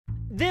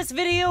This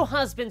video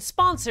has been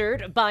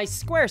sponsored by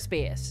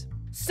Squarespace.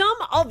 Some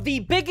of the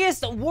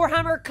biggest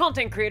Warhammer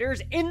content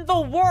creators in the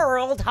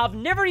world have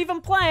never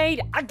even played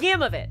a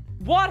game of it.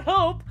 What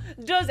hope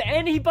does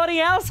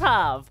anybody else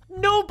have?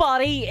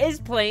 Nobody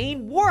is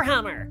playing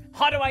Warhammer.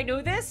 How do I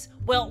know this?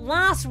 Well,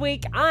 last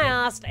week I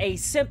asked a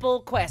simple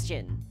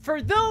question.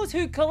 For those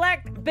who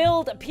collect,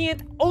 build,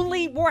 paint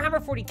only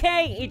Warhammer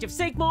 40k, Age of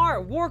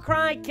Sigmar,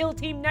 Warcry, Kill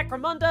Team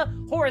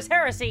Necromunda, Horus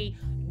Heresy,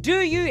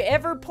 do you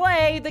ever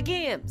play the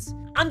games?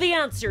 And the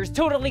answers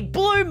totally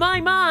blew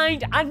my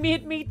mind and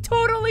made me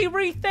totally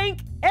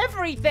rethink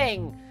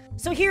everything.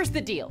 So here's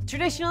the deal.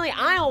 Traditionally,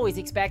 I always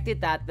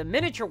expected that the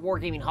miniature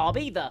wargaming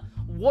hobby, the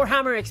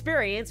Warhammer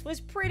experience,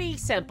 was pretty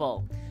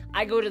simple.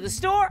 I go to the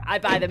store, I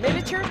buy the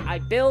miniatures, I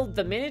build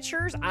the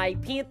miniatures, I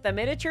paint the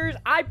miniatures,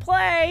 I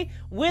play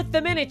with the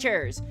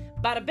miniatures.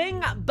 Bada bing,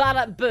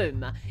 bada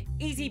boom.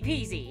 Easy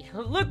peasy.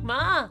 Look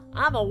ma,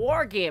 I'm a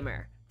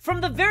wargamer. From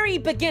the very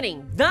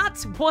beginning,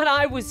 that's what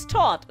I was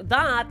taught.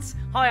 That's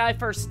how I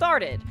first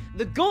started.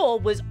 The goal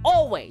was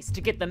always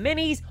to get the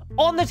minis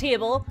on the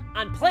table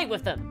and play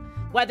with them,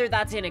 whether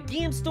that's in a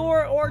game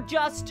store or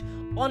just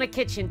on a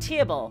kitchen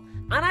table.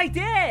 And I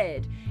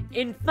did.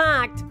 In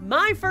fact,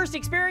 my first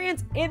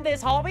experience in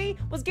this hobby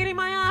was getting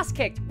my ass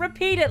kicked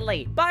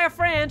repeatedly by a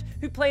friend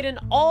who played an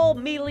all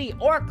melee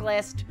orc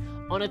list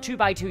on a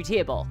 2x2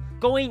 table.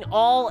 Going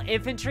all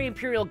infantry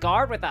Imperial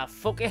Guard with a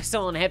focus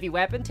on heavy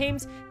weapon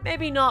teams,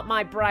 maybe not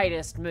my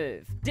brightest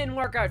move. Didn't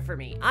work out for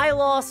me. I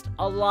lost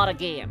a lot of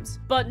games.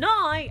 But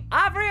now,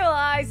 I've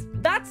realized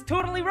that's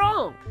totally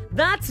wrong.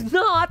 That's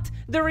not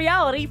the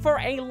reality for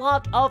a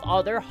lot of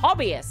other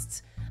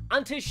hobbyists.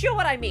 And to show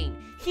what I mean,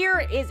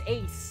 here is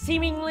a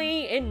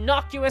seemingly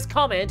innocuous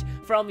comment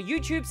from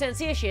YouTube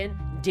sensation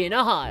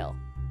Dana Heil.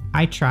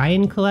 I try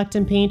and collect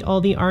and paint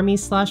all the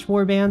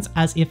armies/warbands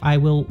as if I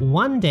will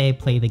one day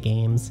play the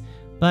games,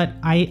 but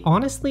I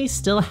honestly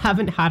still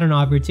haven't had an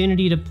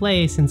opportunity to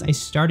play since I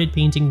started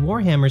painting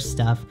Warhammer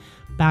stuff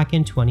back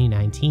in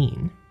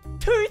 2019.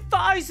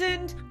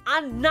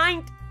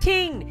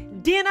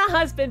 2019! Dana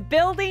has been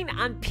building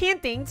and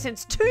painting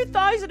since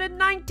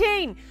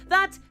 2019!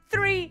 That's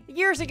 3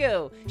 years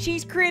ago.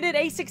 She's created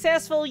a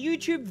successful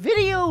YouTube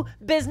video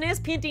business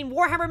painting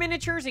Warhammer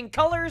miniatures in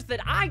colors that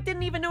I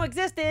didn't even know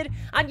existed,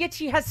 and yet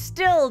she has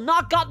still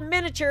not gotten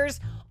miniatures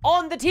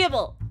on the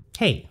table.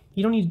 Hey,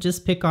 you don't need to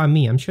just pick on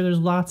me. I'm sure there's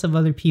lots of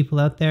other people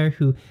out there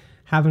who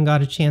haven't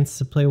got a chance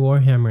to play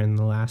Warhammer in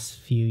the last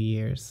few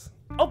years.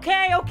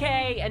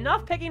 Okay,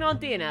 enough picking on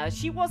Dana.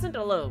 She wasn't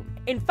alone.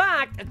 In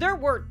fact, there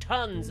were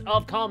tons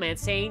of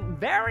comments saying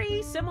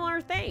very similar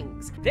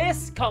things.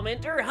 This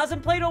commenter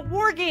hasn't played a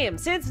war game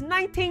since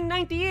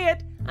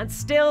 1998 and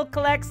still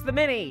collects the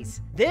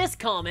minis. This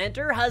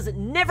commenter has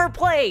never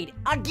played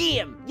a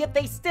game, yet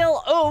they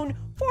still own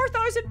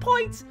 4,000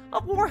 points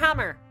of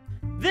Warhammer.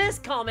 This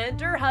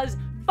commenter has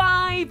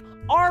 5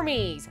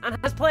 armies and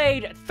has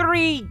played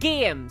 3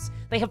 games.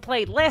 They have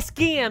played less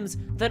games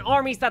than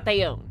armies that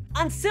they own.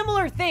 And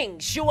similar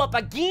things show up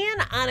again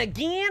and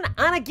again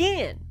and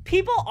again.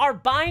 People are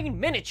buying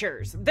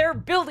miniatures, they're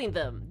building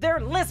them,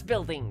 they're list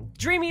building,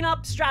 dreaming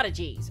up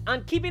strategies,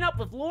 and keeping up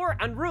with lore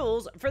and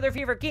rules for their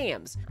favorite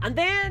games. And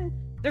then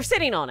they're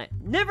sitting on it,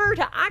 never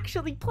to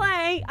actually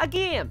play a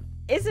game.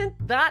 Isn't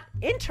that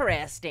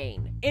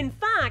interesting? In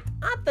fact,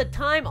 at the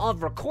time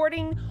of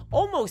recording,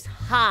 almost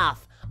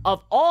half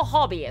of all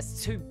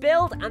hobbyists who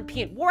build and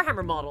paint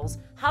Warhammer models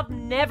have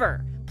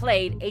never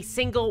played a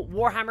single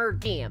Warhammer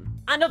game.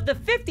 And of the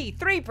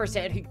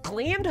 53% who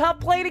claim to have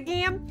played a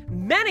game,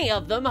 many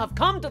of them have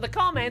come to the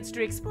comments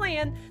to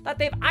explain that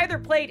they've either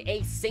played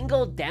a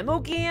single demo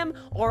game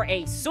or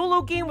a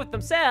solo game with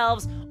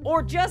themselves,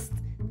 or just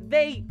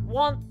they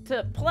want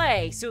to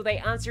play, so they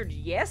answered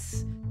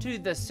yes to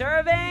the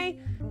survey.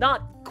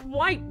 Not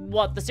quite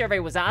what the survey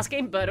was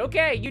asking, but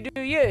okay, you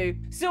do you.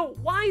 So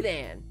why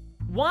then?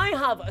 Why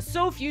have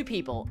so few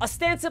people,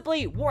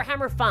 ostensibly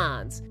Warhammer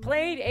fans,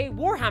 played a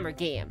Warhammer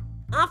game?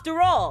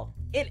 After all,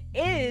 it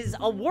is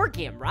a war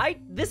game,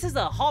 right? This is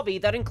a hobby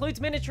that includes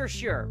miniatures,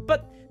 sure,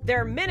 but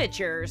they're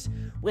miniatures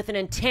with an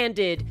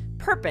intended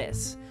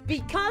purpose.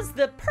 Because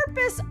the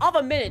purpose of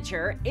a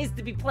miniature is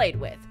to be played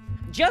with.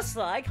 Just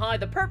like how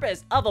the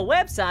purpose of a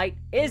website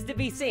is to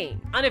be seen.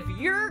 And if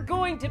you're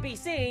going to be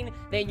seen,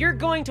 then you're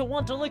going to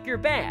want to look your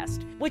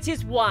best. Which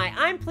is why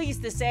I'm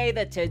pleased to say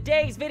that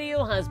today's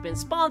video has been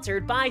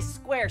sponsored by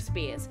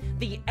Squarespace,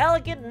 the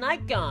elegant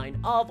nightgown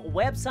of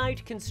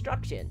website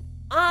construction.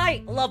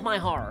 I love my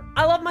horror.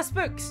 I love my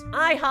spooks.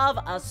 I have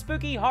a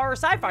spooky horror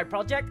sci-fi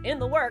project in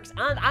the works,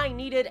 and I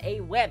needed a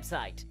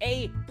website,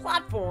 a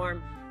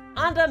platform,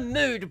 and a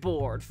mood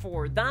board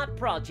for that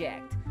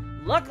project.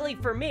 Luckily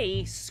for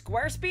me,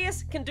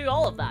 Squarespace can do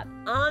all of that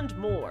and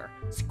more.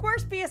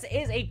 Squarespace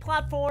is a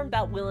platform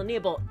that will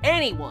enable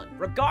anyone,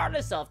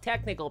 regardless of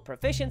technical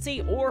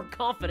proficiency or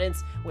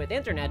confidence with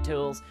internet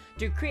tools,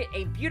 to create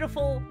a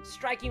beautiful,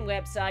 striking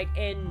website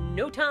in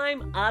no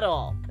time at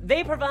all.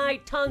 They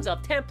provide tons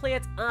of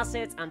templates,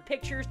 assets, and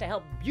pictures to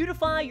help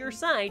beautify your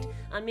site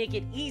and make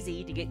it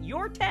easy to get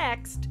your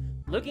text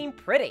looking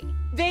pretty.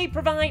 They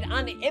provide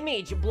an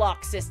image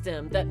block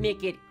system that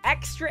make it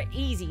extra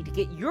easy to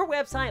get your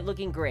website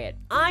looking great.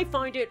 I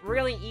found it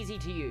really easy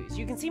to use.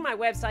 You can see my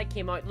website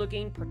came out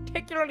looking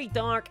particularly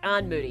dark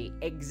and moody,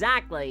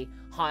 exactly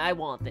how I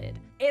wanted.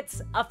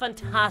 It's a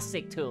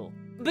fantastic tool.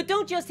 But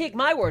don't just take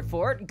my word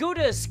for it. Go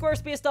to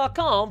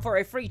squarespace.com for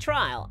a free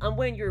trial, and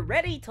when you're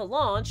ready to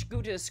launch, go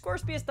to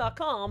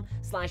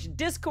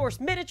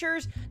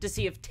squarespace.com/discoursminiatures to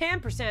save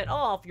 10%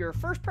 off your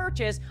first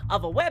purchase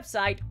of a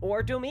website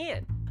or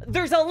domain.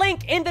 There's a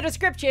link in the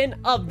description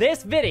of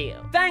this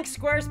video. Thanks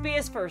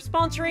Squarespace for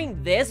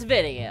sponsoring this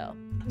video.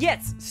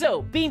 Yes,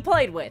 so being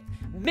played with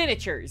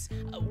miniatures.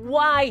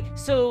 Why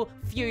so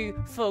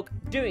few folk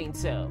doing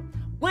so?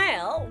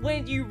 Well,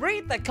 when you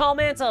read the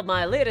comments of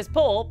my latest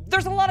poll,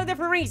 there's a lot of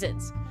different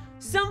reasons.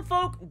 Some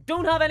folk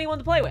don't have anyone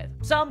to play with.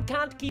 Some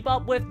can't keep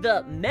up with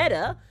the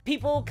meta.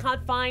 People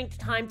can't find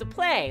time to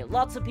play.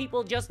 Lots of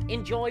people just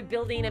enjoy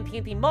building and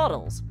painting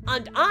models.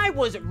 And I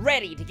was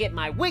ready to get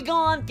my wig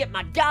on, get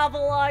my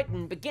gavel out,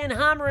 and begin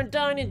hammering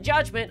down in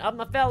judgment of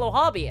my fellow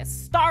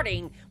hobbyists,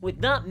 starting with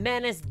that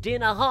menace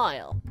Dina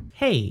Hoyle.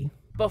 Hey.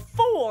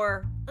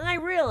 Before I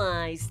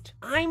realized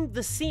I'm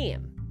the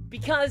same.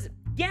 Because,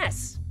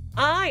 yes,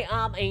 I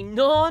am a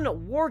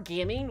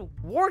non-wargaming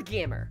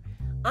wargamer.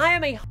 I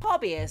am a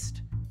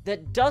hobbyist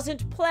that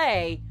doesn't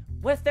play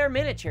with their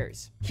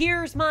miniatures.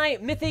 Here's my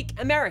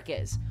Mythic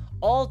Americas,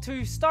 all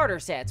 2 starter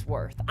sets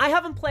worth. I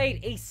haven't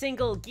played a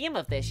single game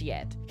of this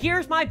yet.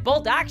 Here's my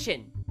Bolt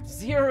Action,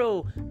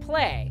 0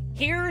 play.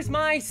 Here's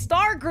my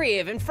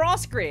Stargrave and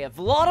Frostgrave,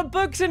 a lot of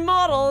books and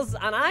models,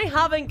 and I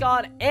haven't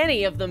got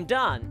any of them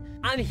done.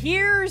 And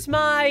here's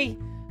my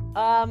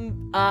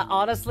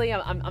honestly,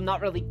 I'm not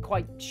really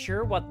quite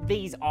sure what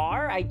these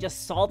are. I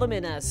just saw them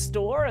in a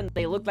store and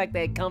they look like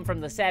they come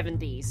from the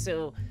 70s,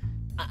 so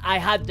I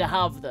had to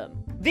have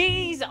them.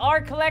 These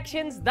are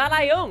collections that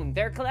I own.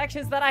 They're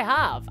collections that I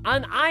have,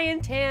 and I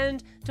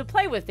intend to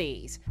play with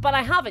these, but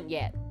I haven't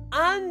yet.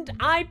 And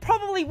I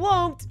probably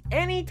won't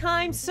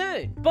anytime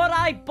soon. But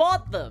I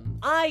bought them.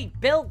 I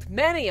built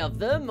many of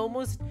them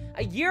almost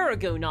a year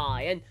ago now,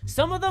 and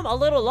some of them a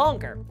little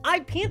longer. I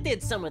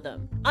painted some of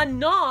them, and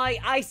now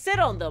I sit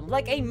on them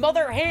like a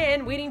mother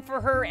hen waiting for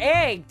her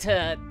egg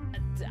to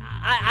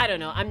I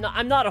don't know.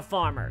 I'm not a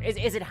farmer. Is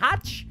it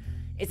hatch?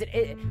 Is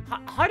it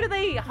how do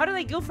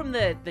they go from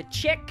the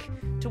chick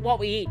to what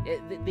we eat?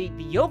 The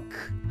yolk?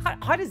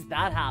 How does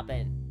that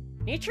happen?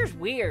 Nature's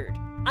weird.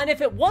 And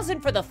if it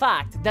wasn't for the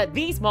fact that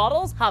these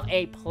models have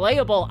a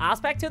playable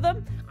aspect to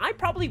them, I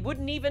probably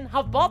wouldn't even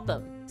have bought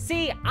them.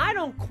 See, I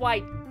don't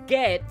quite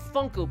get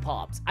Funko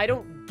Pops. I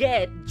don't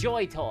get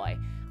Joy Toy.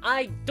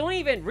 I don't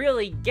even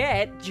really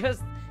get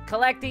just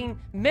collecting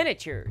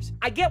miniatures.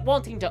 I get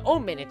wanting to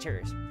own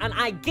miniatures, and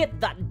I get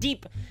that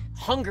deep,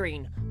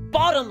 hungering,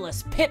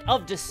 bottomless pit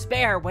of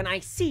despair when I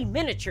see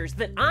miniatures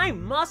that I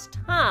must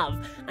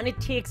have, and it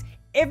takes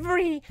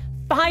every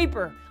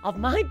fiber of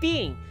my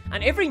being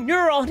and every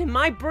neuron in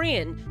my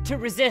brain to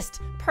resist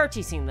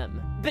purchasing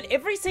them. But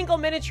every single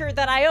miniature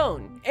that I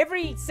own,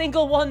 every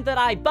single one that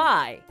I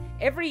buy,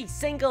 every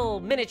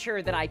single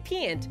miniature that I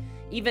paint,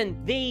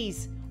 even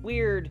these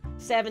weird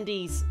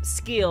 70s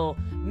scale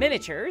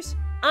miniatures,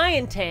 I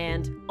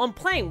intend on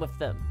playing with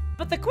them.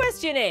 But the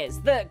question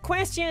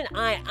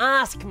I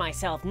ask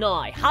myself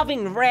now,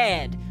 having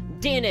read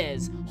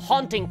Dana's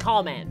haunting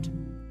comment,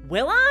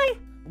 will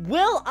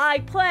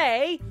I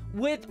play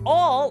with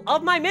all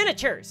of my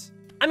miniatures?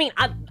 I mean,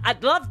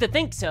 I'd love to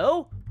think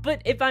so,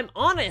 but if I'm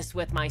honest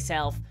with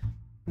myself,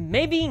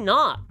 maybe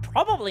not,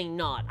 probably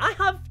not. I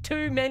have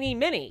too many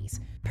minis.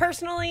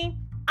 Personally,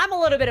 I'm a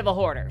little bit of a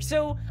hoarder,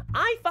 so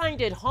I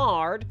find it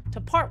hard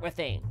to part with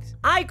things.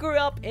 I grew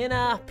up in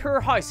a poor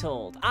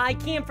household. I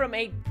came from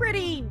a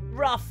pretty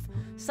rough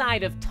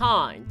side of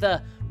town,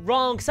 the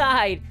wrong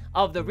side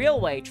of the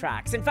railway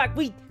tracks. In fact,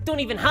 we don't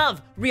even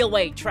have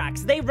railway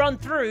tracks. They run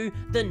through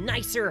the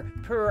nicer,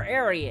 poor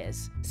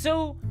areas.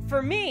 So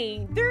for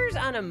me, there's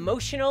an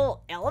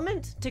emotional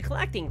element to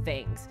collecting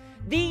things.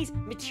 These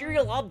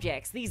material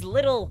objects, these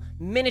little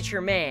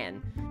miniature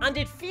men, and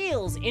it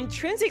feels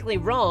intrinsically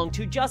wrong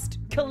to just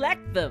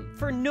collect them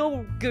for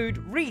no good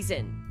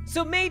reason.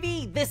 So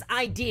maybe this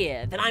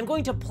idea that I'm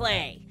going to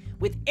play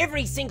with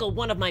every single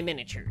one of my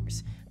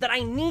miniatures, that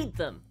I need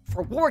them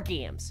for war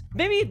games,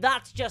 maybe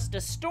that's just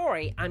a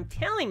story I'm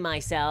telling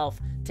myself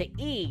to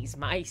ease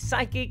my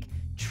psychic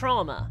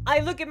trauma. I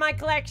look at my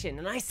collection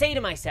and I say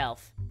to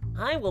myself,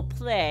 I will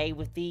play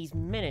with these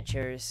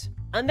miniatures.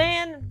 And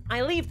then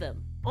I leave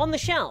them on the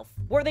shelf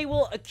where they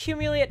will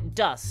accumulate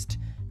dust,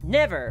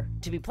 never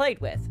to be played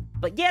with.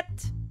 But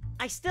yet,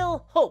 I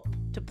still hope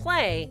to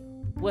play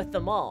with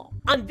them all.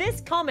 On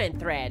this comment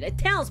thread, it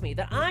tells me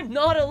that I'm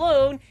not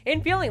alone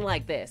in feeling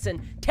like this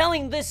and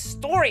telling this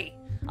story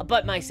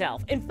about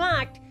myself. In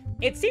fact,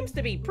 it seems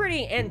to be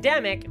pretty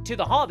endemic to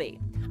the hobby.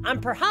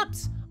 And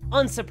perhaps,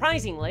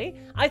 unsurprisingly,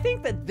 I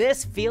think that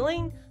this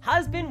feeling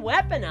has been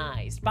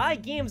weaponized by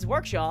Games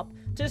Workshop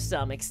to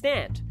some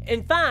extent.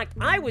 In fact,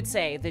 I would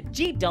say that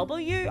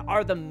GW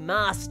are the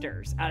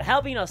masters at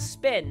helping us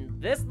spin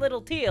this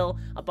little tale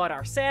about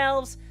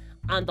ourselves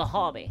and the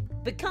hobby.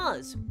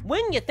 Because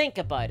when you think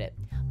about it,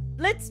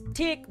 let's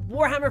take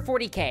Warhammer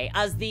 40k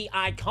as the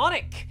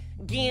iconic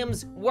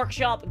Games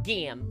Workshop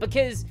game,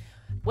 because,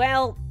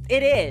 well,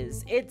 it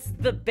is. It's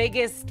the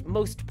biggest,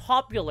 most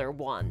popular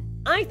one.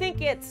 I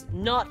think it's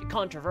not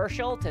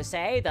controversial to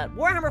say that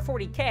Warhammer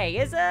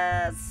 40k is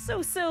a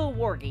so-so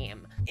wargame.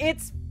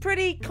 It's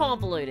pretty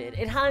convoluted.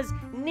 It has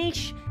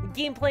niche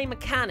gameplay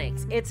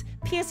mechanics. Its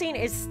pacing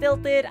is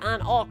stilted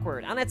and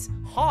awkward, and it's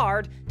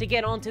hard to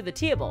get onto the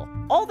table.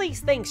 All these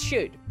things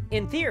should,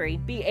 in theory,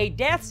 be a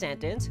death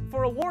sentence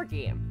for a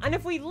wargame. And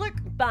if we look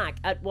back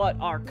at what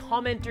our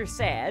commenter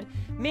said,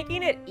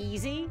 making it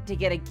easy to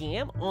get a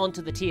game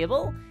onto the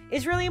table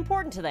is really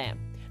important to them.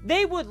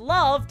 They would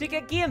love to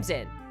get games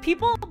in.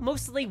 People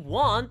mostly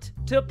want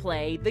to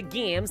play the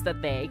games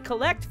that they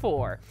collect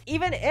for,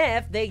 even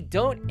if they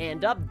don't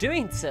end up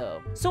doing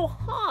so. So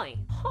how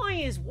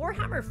is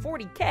Warhammer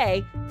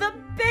 40k the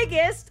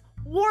biggest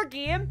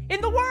wargame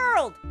in the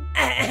world?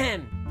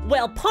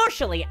 Well,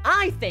 partially,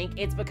 I think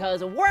it's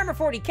because Warhammer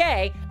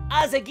 40k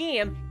as a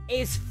game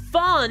is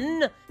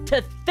fun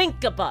to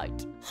think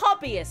about.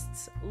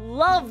 Hobbyists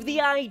love the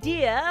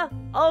idea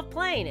of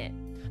playing it.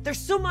 There's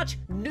so much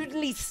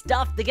noodly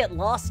stuff to get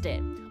lost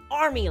in.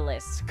 Army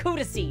lists,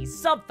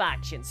 codices,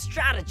 sub-factions,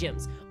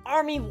 stratagems,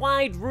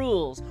 army-wide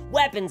rules,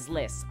 weapons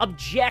lists,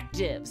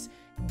 objectives,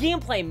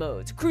 gameplay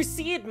modes,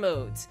 crusade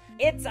modes.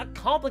 It's a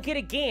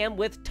complicated game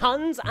with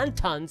tons and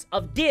tons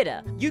of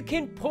data. You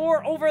can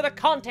pore over the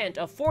content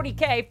of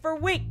 40k for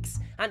weeks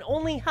and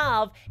only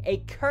have a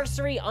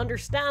cursory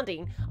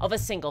understanding of a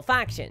single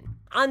faction.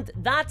 And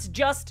that's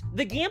just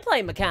the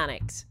gameplay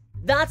mechanics.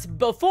 That's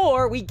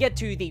before we get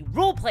to the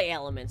roleplay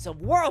elements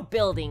of world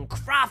building,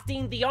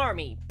 crafting the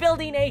army,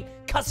 building a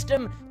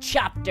custom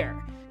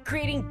chapter,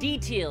 creating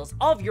details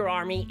of your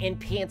army in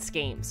paint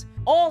schemes.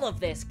 All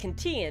of this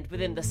contained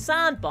within the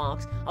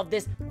sandbox of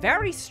this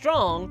very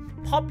strong,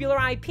 popular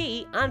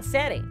IP and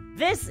setting.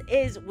 This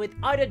is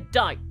without a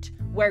doubt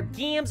where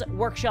Games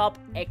Workshop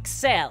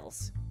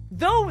excels.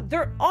 Though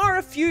there are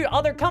a few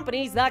other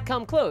companies that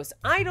come close,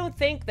 I don't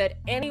think that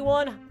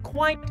anyone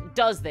quite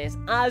does this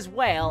as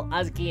well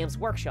as Games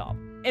Workshop.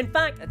 In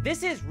fact,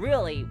 this is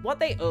really what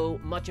they owe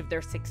much of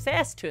their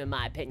success to, in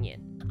my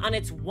opinion. And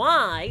it's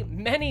why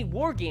many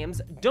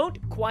wargames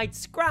don't quite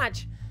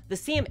scratch the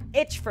same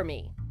itch for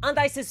me. And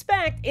I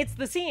suspect it's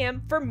the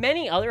same for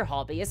many other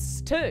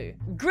hobbyists too.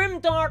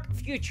 Grimdark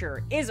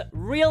Future is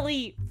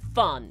really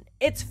fun.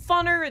 It's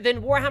funner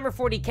than Warhammer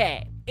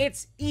 40k.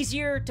 It's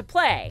easier to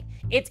play.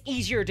 It's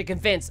easier to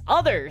convince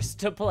others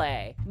to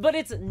play. But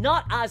it's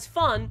not as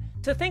fun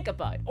to think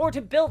about or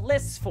to build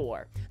lists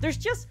for. There's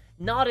just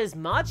not as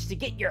much to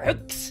get your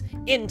hooks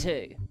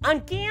into.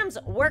 And Games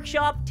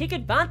Workshop take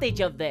advantage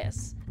of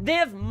this.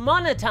 They've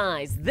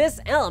monetized this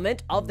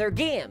element of their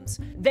games.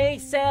 They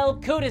sell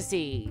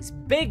codices,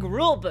 big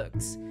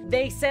rulebooks.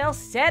 They sell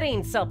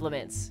setting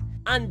supplements.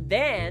 And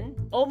then,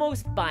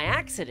 almost by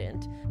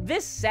accident,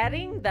 this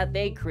setting that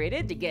they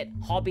created to get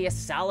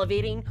hobbyists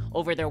salivating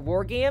over their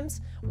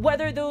wargames,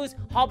 whether those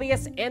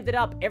hobbyists ended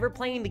up ever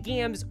playing the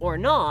games or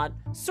not,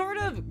 sort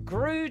of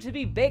grew to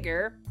be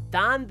bigger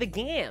than the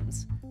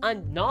games.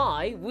 And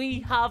now we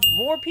have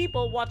more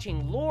people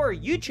watching lore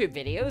YouTube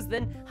videos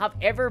than have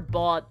ever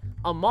bought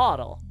a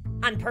model.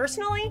 And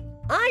personally,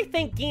 I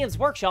think Games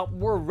Workshop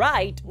were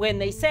right when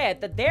they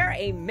said that they're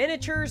a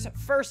miniatures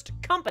first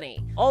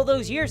company all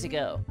those years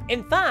ago.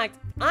 In fact,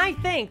 I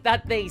think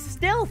that they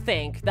still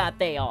think that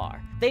they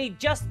are. They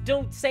just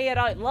don't say it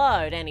out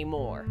loud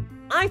anymore.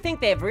 I think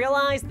they've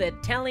realized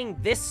that telling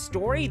this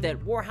story that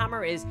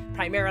Warhammer is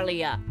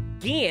primarily a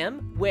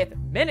game with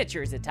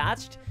miniatures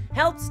attached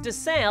helps to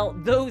sell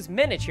those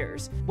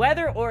miniatures,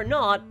 whether or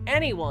not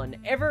anyone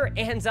ever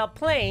ends up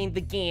playing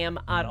the game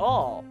at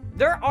all.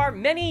 There are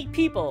many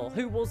people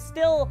who will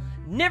still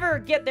never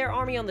get their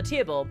army on the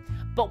table,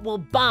 but will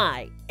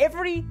buy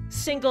every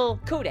single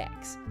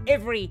codex,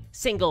 every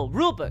single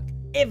rulebook,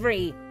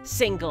 every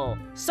single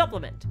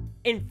supplement.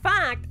 In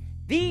fact,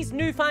 these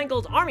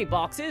newfangled army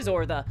boxes,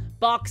 or the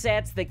box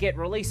sets that get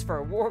released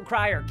for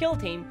Warcry or Kill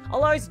Team,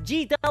 allows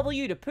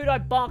GW to put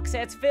out box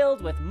sets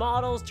filled with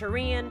models,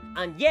 terrain,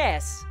 and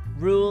yes,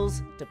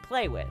 rules to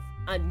play with.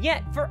 And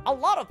yet, for a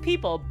lot of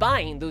people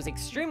buying those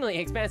extremely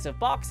expensive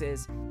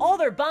boxes, all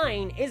they're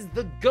buying is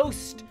the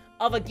ghost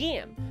of a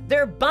game.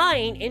 They're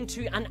buying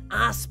into an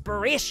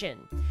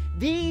aspiration.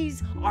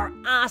 These are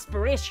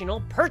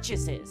aspirational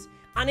purchases,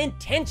 an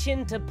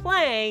intention to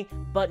play,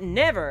 but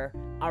never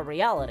a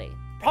reality.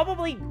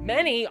 Probably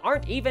many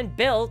aren't even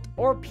built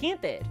or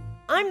painted.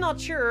 I'm not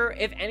sure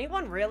if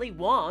anyone really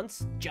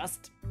wants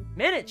just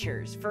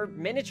miniatures for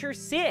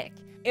miniature's sake.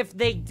 If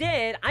they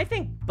did, I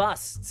think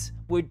busts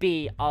would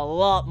be a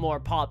lot more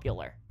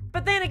popular.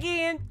 But then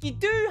again, you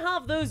do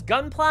have those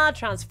gunpla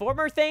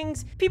transformer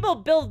things. People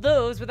build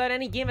those without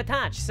any game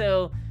attached,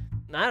 so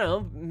I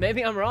don't know,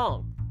 maybe I'm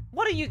wrong.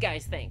 What do you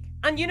guys think?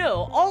 And you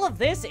know, all of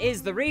this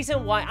is the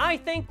reason why I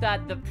think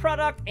that the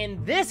product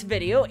in this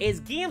video is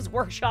Games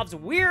Workshop's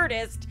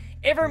weirdest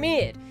ever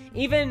made,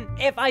 even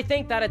if I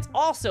think that it's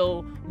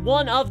also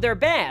one of their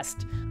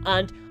best.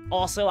 And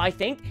also, I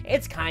think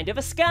it's kind of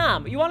a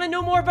scam. You want to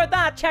know more about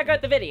that? Check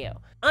out the video.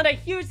 And a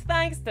huge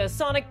thanks to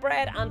Sonic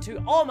Bread and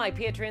to all my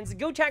patrons.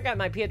 Go check out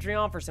my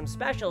Patreon for some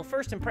special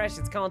first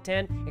impressions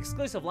content,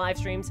 exclusive live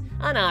streams,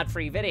 and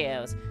ad-free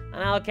videos.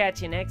 And I'll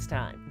catch you next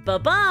time.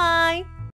 Bye-bye!